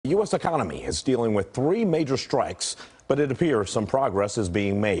U.S. economy is dealing with three major strikes, but it appears some progress is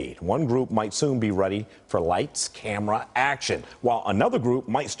being made. One group might soon be ready for lights, camera, action, while another group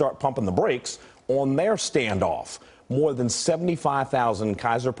might start pumping the brakes on their standoff. More than 75,000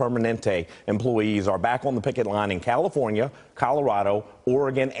 Kaiser Permanente employees are back on the picket line in California, Colorado,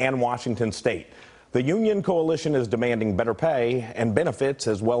 Oregon, and Washington state. The union coalition is demanding better pay and benefits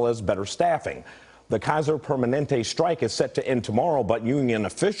as well as better staffing. The Kaiser Permanente strike is set to end tomorrow, but union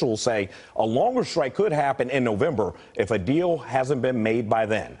officials say a longer strike could happen in November if a deal hasn't been made by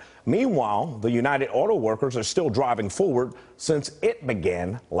then. Meanwhile, the United Auto Workers are still driving forward since it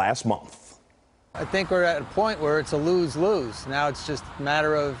began last month. I think we're at a point where it's a lose-lose. Now it's just a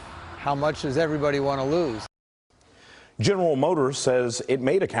matter of how much does everybody want to lose. General Motors says it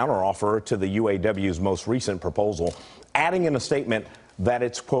made a counteroffer to the UAW's most recent proposal, adding in a statement that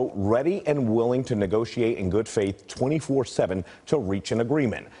it's, quote, ready and willing to negotiate in good faith 24/7 to reach an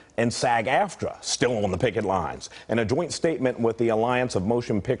agreement. And SAG-AFTRA still on the picket lines. In a joint statement with the Alliance of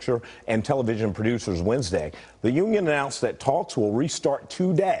Motion Picture and Television Producers Wednesday, the union announced that talks will restart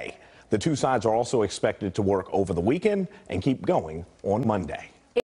today. The two sides are also expected to work over the weekend and keep going on Monday.